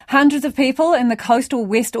Hundreds of people in the coastal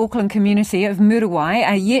West Auckland community of Muriwai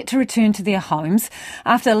are yet to return to their homes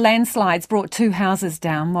after landslides brought 2 houses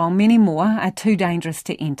down, while many more are too dangerous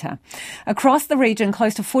to enter. Across the region,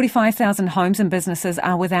 close to 45,000 homes and businesses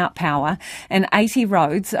are without power and 80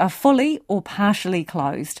 roads are fully or partially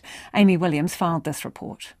closed. Amy Williams filed this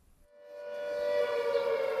report.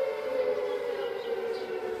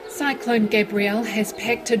 Cyclone Gabrielle has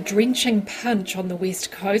packed a drenching punch on the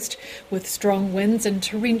west coast, with strong winds and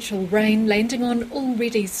torrential rain landing on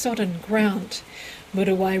already sodden ground.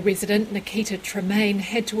 Muriwai resident Nikita Tremaine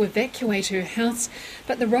had to evacuate her house,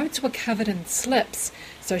 but the roads were covered in slips,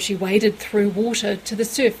 so she waded through water to the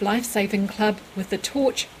Surf Lifesaving Club with a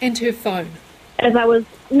torch and her phone. As I was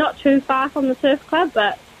not too far from the surf club,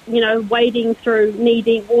 but, wading through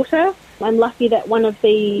knee-deep water, I'm lucky that one of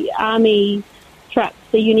the army trucks,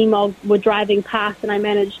 the Unimog, were driving past, and I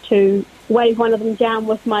managed to wave one of them down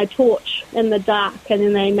with my torch in the dark, and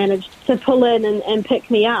then they managed to pull in and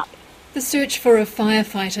pick me up. The search for a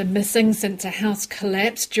firefighter missing since a house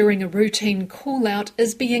collapsed during a routine call-out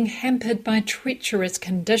is being hampered by treacherous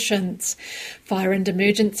conditions. Fire and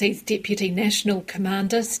Emergencies Deputy National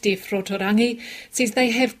Commander Steph Rotorangi says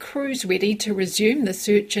they have crews ready to resume the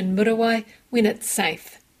search in Muriwai when it's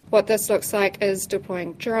safe. What this looks like is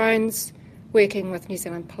deploying drones, working with New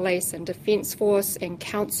Zealand Police and Defence Force and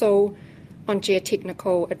Council on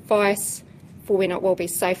geotechnical advice for when it will be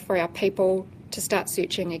safe for our people to start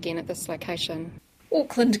searching again at this location.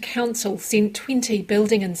 Auckland Council sent 20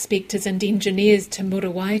 building inspectors and engineers to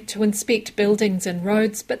Muriwai to inspect buildings and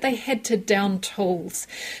roads, but they had to down tools.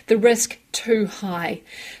 The risk too high.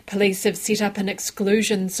 Police have set up an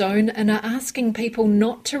exclusion zone and are asking people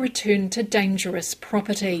not to return to dangerous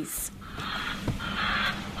properties.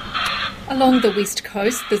 Along the west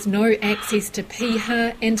coast, there's no access to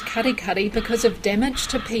Piha and Karikari because of damage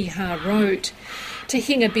to Piha Road. Te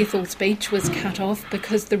Henga Bethel's beach was cut off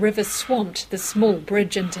because the river swamped the small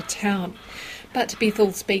bridge into town. But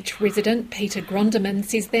Bethel's beach resident Peter Gronderman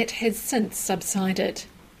says that has since subsided.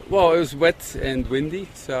 Well, it was wet and windy,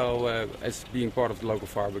 so as being part of the local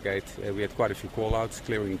fire brigade, we had quite a few call-outs,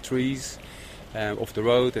 clearing trees off the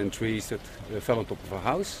road and trees that fell on top of our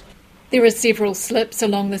house. There are several slips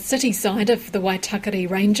along the city side of the Waitakere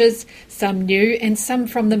Ranges, some new and some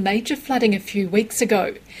from the major flooding a few weeks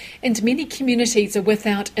ago. And many communities are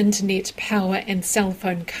without internet, power and cell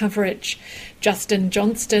phone coverage. Justin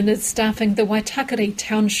Johnston is staffing the Waitakere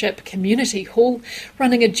Township Community Hall,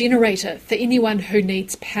 running a generator for anyone who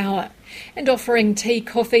needs power, and offering tea,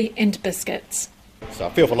 coffee and biscuits. So I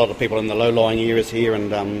feel for a lot of people in the low-lying areas here,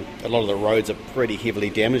 and a lot of the roads are pretty heavily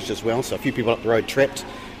damaged as well, so a few people up the road trapped.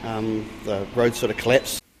 The road sort of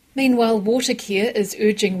collapsed. Meanwhile, Watercare is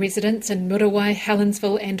urging residents in Muriwai,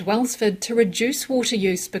 Helensville and Wellsford to reduce water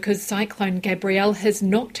use because Cyclone Gabrielle has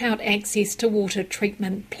knocked out access to water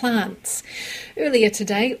treatment plants. Earlier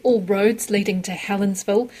today, all roads leading to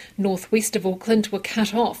Helensville, northwest of Auckland, were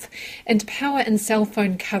cut off, and power and cell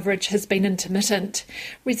phone coverage has been intermittent.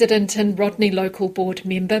 Resident and Rodney Local Board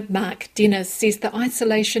member Mark Dennis says the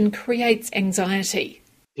isolation creates anxiety.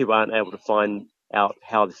 People aren't able to find out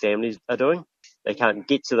how the families are doing. They can't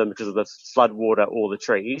get to them because of the flood water or the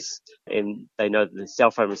trees, and they know that the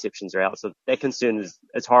cell phone receptions are out. So that concern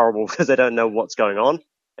is horrible because they don't know what's going on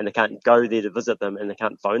and they can't go there to visit them and they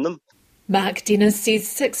can't phone them. Mark Dennis says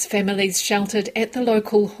 6 families sheltered at the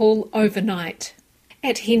local hall overnight.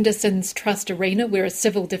 At Henderson's Trust Arena, where a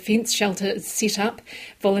civil defence shelter is set up,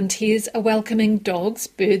 volunteers are welcoming dogs,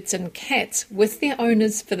 birds and cats with their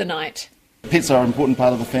owners for the night. Pets are an important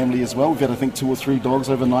part of the family as well. We've had, I think, 2 or 3 dogs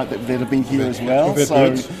overnight that have been here as well.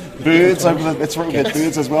 So birds that's right, we've had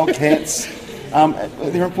birds as well, cats. They're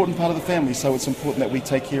an important part of the family, so it's important that we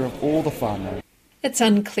take care of all the whānau. It's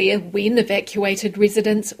unclear when evacuated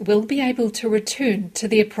residents will be able to return to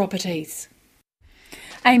their properties.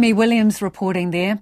 Amy Williams reporting there.